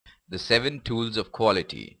the 7 tools of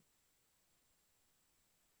quality.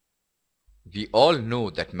 We all know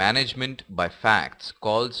that management by facts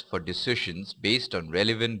calls for decisions based on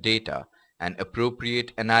relevant data and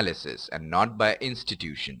appropriate analysis, and not by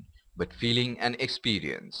institution, but feeling and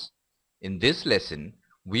experience. In this lesson,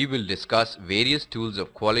 we will discuss various tools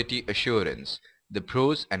of quality assurance, the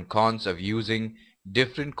pros and cons of using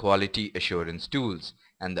different quality assurance tools,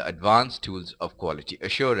 and the advanced tools of quality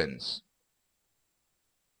assurance.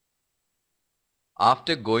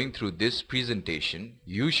 After going through this presentation,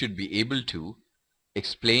 you should be able to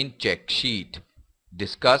explain check sheet,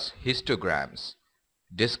 discuss histograms,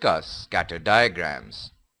 discuss scatter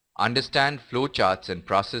diagrams, understand flowcharts and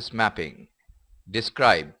process mapping,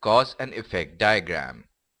 describe cause and effect diagram,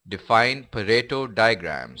 define Pareto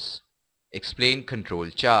diagrams, explain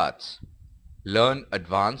control charts, learn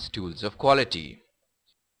advanced tools of quality.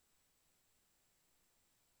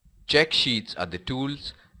 Check sheets are the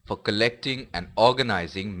tools for collecting and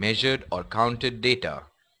organizing measured or counted data.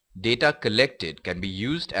 Data collected can be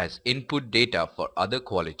used as input data for other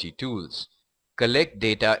quality tools. Collect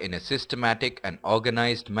data in a systematic and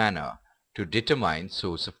organized manner to determine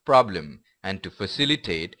source of problem and to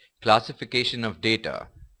facilitate classification of data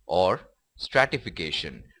or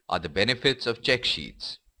stratification are the benefits of check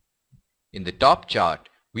sheets. In the top chart,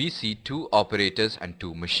 we see 2 operators and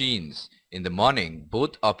 2 machines. In the morning,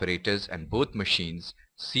 both operators and both machines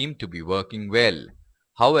seem to be working well.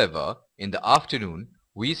 However, in the afternoon,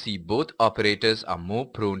 we see both operators are more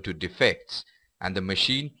prone to defects and the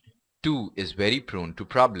machine too is very prone to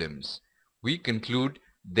problems. We conclude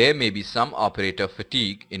there may be some operator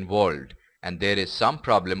fatigue involved and there is some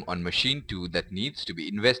problem on machine 2 that needs to be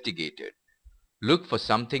investigated. Look for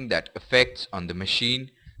something that affects on the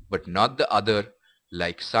machine but not the other,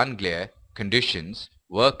 like sun glare, conditions,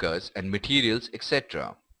 workers and materials,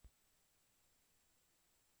 etc.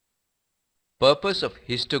 Purpose of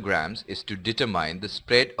histograms is to determine the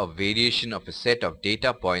spread of variation of a set of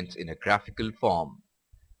data points in a graphical form.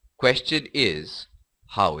 Question is,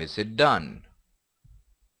 how is it done?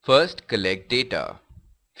 First, collect data,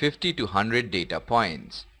 50 to 100 data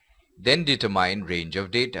points. Then determine range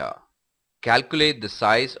of data. Calculate the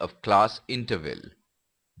size of class interval.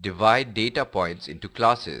 Divide data points into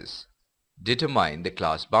classes. Determine the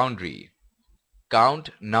class boundary.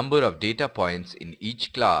 Count number of data points in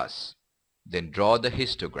each class. Then draw the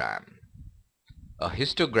histogram. A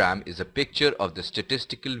histogram is a picture of the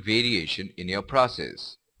statistical variation in your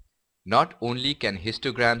process. Not only can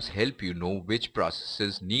histograms help you know which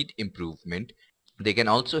processes need improvement, they can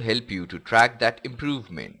also help you to track that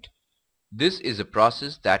improvement. This is a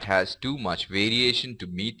process that has too much variation to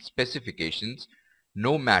meet specifications,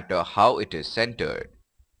 no matter how it is centered.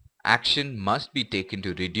 Action must be taken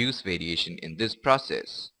to reduce variation in this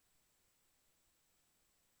process.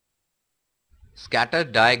 Scatter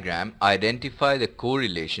diagram identify the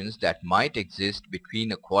correlations that might exist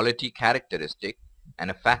between a quality characteristic and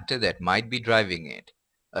a factor that might be driving it.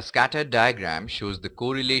 A scatter diagram shows the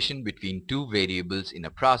correlation between 2 variables in a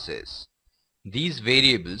process. These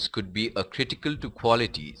variables could be a critical to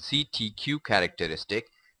quality CTQ characteristic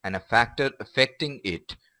and a factor affecting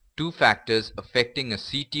it, 2 factors affecting a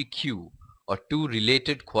CTQ, or 2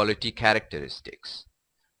 related quality characteristics.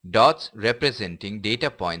 Dots representing data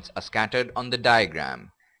points are scattered on the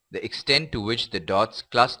diagram. The extent to which the dots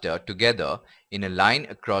cluster together in a line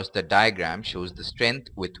across the diagram shows the strength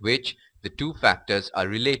with which the 2 factors are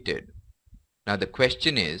related. Now the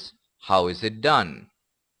question is, how is it done?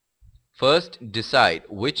 First, decide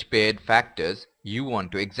which paired factors you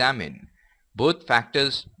want to examine. Both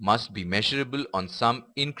factors must be measurable on some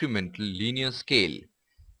incremental linear scale.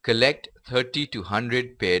 Collect 30 to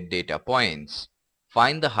 100 paired data points.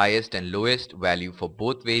 Find the highest and lowest value for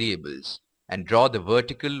both variables and draw the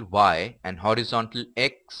vertical y and horizontal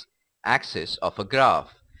x axis of a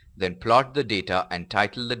graph. Then plot the data and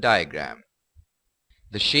title the diagram.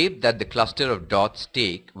 The shape that the cluster of dots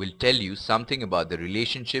take will tell you something about the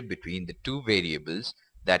relationship between the 2 variables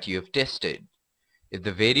that you have tested. If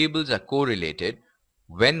the variables are correlated,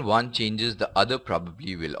 when one changes the other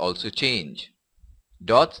probably will also change.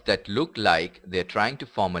 Dots that look like they are trying to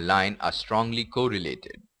form a line are strongly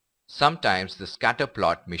correlated. Sometimes the scatter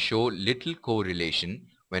plot may show little correlation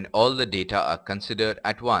when all the data are considered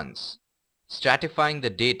at once. Stratifying the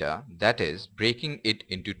data, that is, breaking it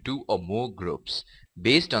into 2 or more groups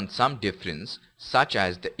based on some difference such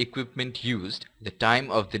as the equipment used, the time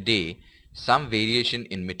of the day, some variation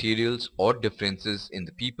in materials or differences in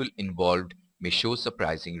the people involved may show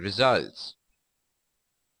surprising results.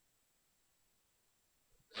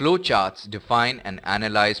 Flowcharts define and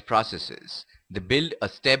analyze processes. They build a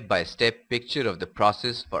step-by-step picture of the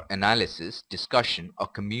process for analysis, discussion, or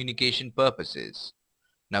communication purposes.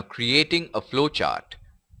 Now, creating a flowchart.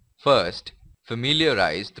 First,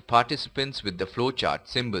 familiarize the participants with the flowchart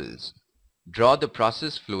symbols. Draw the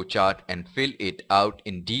process flowchart and fill it out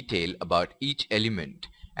in detail about each element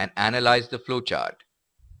and analyze the flowchart.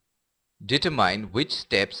 Determine which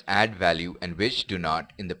steps add value and which do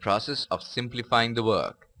not in the process of simplifying the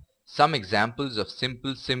work. Some examples of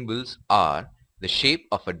simple symbols are: the shape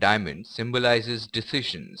of a diamond symbolizes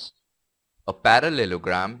decisions. A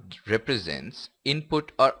parallelogram represents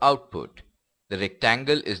input or output. The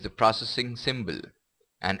rectangle is the processing symbol,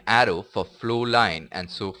 an arrow for flow line, and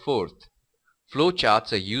so forth.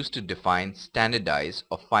 Flowcharts are used to define, standardize,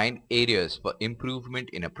 or find areas for improvement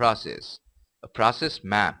in a process. A process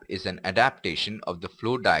map is an adaptation of the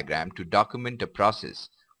flow diagram to document a process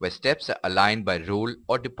where steps are aligned by role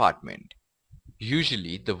or department.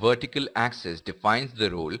 Usually, the vertical axis defines the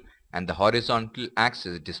role and the horizontal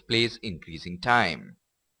axis displays increasing time.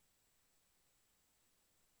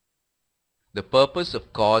 The purpose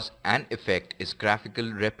of cause and effect is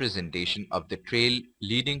graphical representation of the trail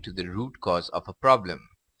leading to the root cause of a problem.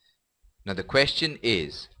 Now the question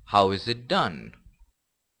is, how is it done?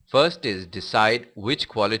 First is decide which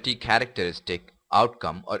quality characteristic,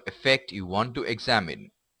 outcome, or effect you want to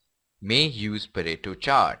examine. May use Pareto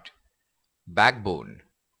chart. Backbone,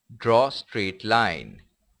 draw straight line.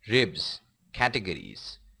 Ribs,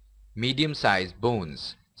 categories. Medium-sized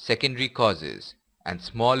bones, secondary causes, and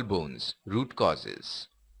small bones, root causes.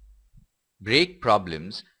 Break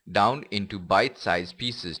problems down into bite-sized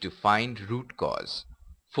pieces to find root cause.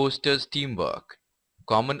 Fosters teamwork.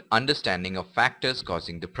 Common understanding of factors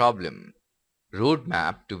causing the problem.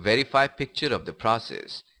 Roadmap to verify picture of the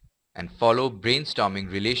process. And follow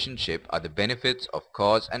brainstorming relationship are the benefits of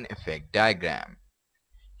cause and effect diagram.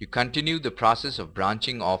 You continue the process of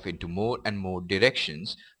branching off into more and more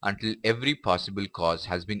directions until every possible cause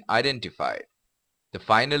has been identified. The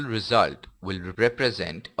final result will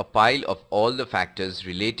represent a pile of all the factors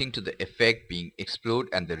relating to the effect being explored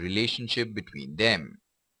and the relationship between them.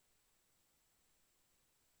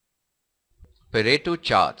 Pareto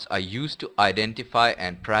charts are used to identify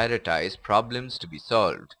and prioritize problems to be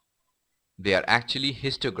solved. They are actually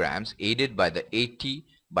histograms aided by the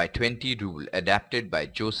 80/20 rule adapted by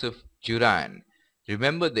Joseph Juran.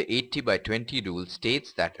 Remember, the 80/20 rule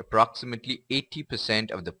states that approximately 80%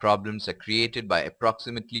 of the problems are created by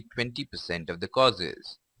approximately 20% of the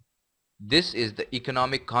causes. This is the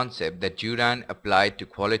economic concept that Juran applied to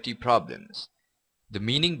quality problems. The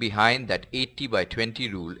meaning behind that 80/20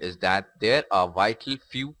 rule is that there are vital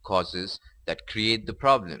few causes that create the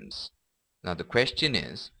problems. Now the question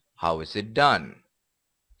is, how is it done?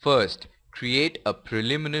 First, create a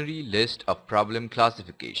preliminary list of problem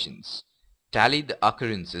classifications. Tally the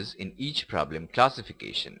occurrences in each problem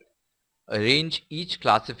classification. Arrange each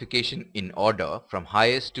classification in order from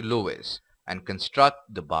highest to lowest and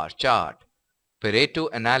construct the bar chart. Pareto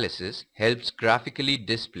analysis helps graphically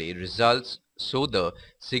display results so the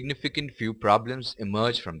significant few problems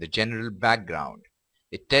emerge from the general background.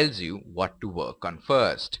 It tells you what to work on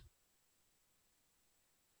first.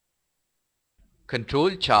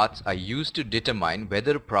 Control charts are used to determine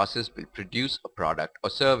whether a process will produce a product or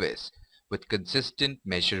service with consistent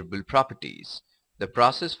measurable properties. The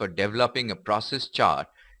process for developing a process chart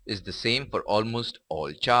is the same for almost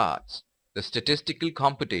all charts. The statistical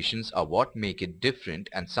computations are what make it different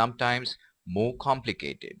and sometimes more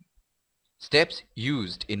complicated. Steps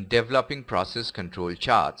used in developing process control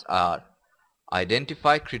charts are: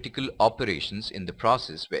 identify critical operations in the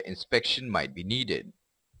process where inspection might be needed.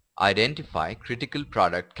 Identify critical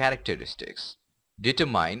product characteristics.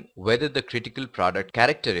 Determine whether the critical product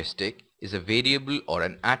characteristic is a variable or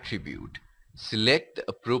an attribute. Select the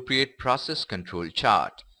appropriate process control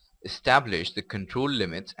chart. Establish the control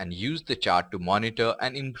limits and use the chart to monitor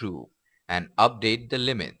and improve and update the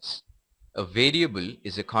limits. A variable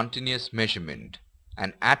is a continuous measurement.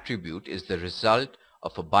 An attribute is the result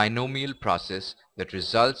of a binomial process that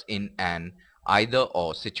results in an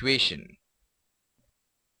either-or situation.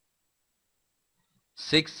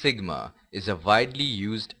 Six Sigma is a widely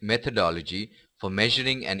used methodology for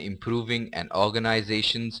measuring and improving an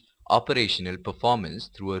organization's operational performance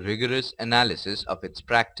through a rigorous analysis of its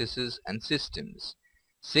practices and systems.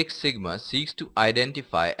 Six Sigma seeks to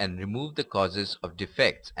identify and remove the causes of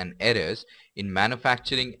defects and errors in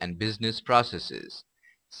manufacturing and business processes.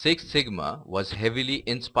 Six Sigma was heavily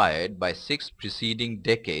inspired by six preceding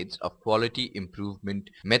decades of quality improvement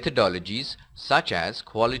methodologies such as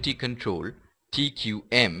quality control,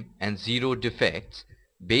 TQM, and zero defects,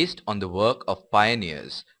 based on the work of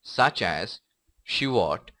pioneers such as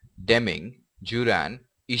Shewhart, Deming, Juran,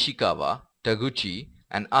 Ishikawa, Taguchi,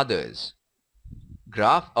 and others.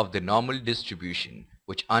 Graph of the normal distribution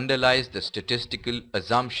which underlies the statistical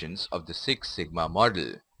assumptions of the Six Sigma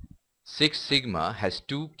model. Six Sigma has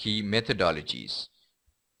two key methodologies,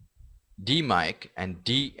 DMAIC and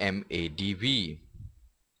DMADV.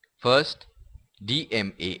 First,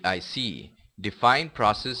 DMAIC, define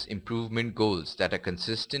process improvement goals that are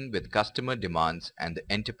consistent with customer demands and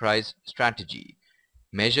the enterprise strategy.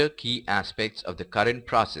 Measure key aspects of the current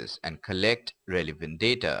process and collect relevant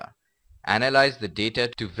data. Analyze the data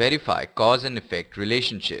to verify cause and effect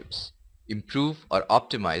relationships. Improve or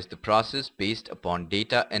optimize the process based upon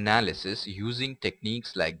data analysis using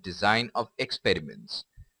techniques like design of experiments.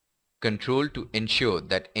 Control to ensure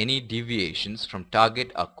that any deviations from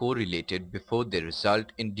target are correlated before they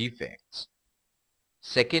result in defects.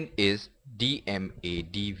 Second is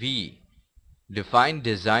DMADV. Define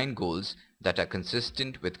design goals that are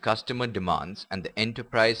consistent with customer demands and the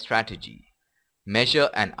enterprise strategy. Measure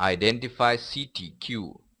and identify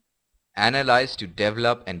CTQ. Analyze to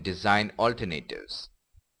develop and design alternatives.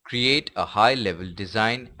 Create a high-level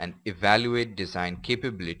design and evaluate design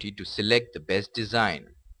capability to select the best design.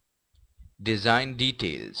 Design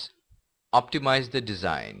details. Optimize the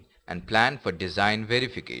design and plan for design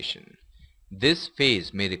verification. This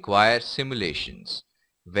phase may require simulations.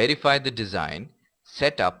 Verify the design,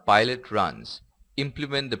 set up pilot runs,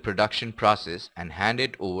 implement the production process and hand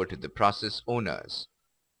it over to the process owners.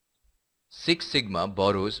 Six Sigma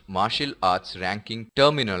borrows martial arts ranking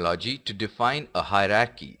terminology to define a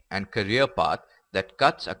hierarchy and career path that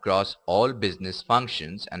cuts across all business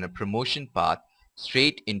functions and a promotion path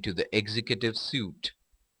straight into the executive suite.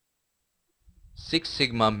 Six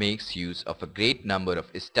Sigma makes use of a great number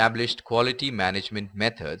of established quality management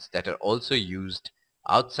methods that are also used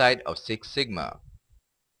outside of Six Sigma.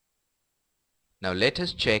 Now let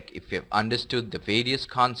us check if we have understood the various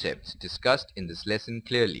concepts discussed in this lesson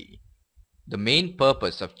clearly. The main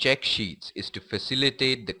purpose of check sheets is to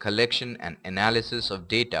facilitate the collection and analysis of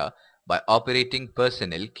data by operating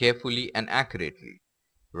personnel carefully and accurately.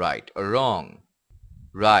 Right or wrong?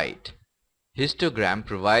 Right. Histogram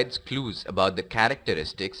provides clues about the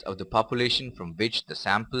characteristics of the population from which the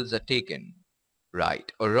samples are taken.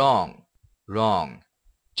 Right or wrong? Wrong.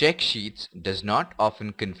 Check sheets does not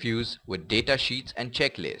often confuse with data sheets and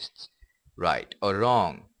checklists. Right or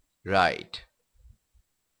wrong? Right.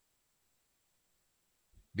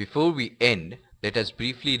 Before we end, let us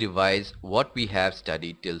briefly revise what we have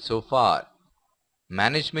studied till so far.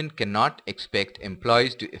 Management cannot expect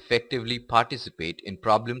employees to effectively participate in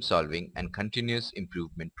problem solving and continuous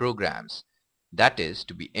improvement programs, that is,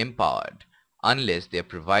 to be empowered, unless they are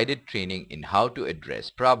provided training in how to address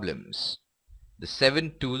problems. The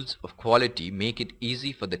 7 tools of quality make it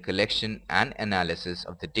easy for the collection and analysis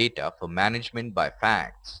of the data for management by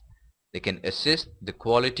facts. They can assist the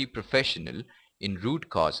quality professional in root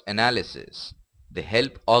cause analysis. They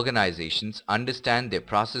help organizations understand their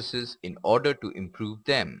processes in order to improve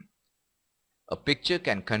them. A picture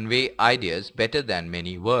can convey ideas better than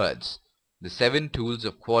many words. The 7 tools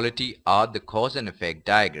of quality are the cause and effect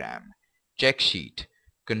diagram, check sheet,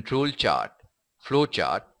 control chart, flow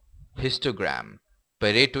chart, histogram,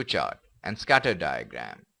 Pareto chart, and scatter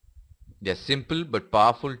diagram. They are simple but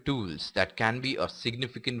powerful tools that can be of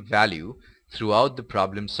significant value throughout the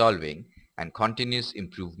problem solving and continuous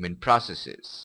improvement processes.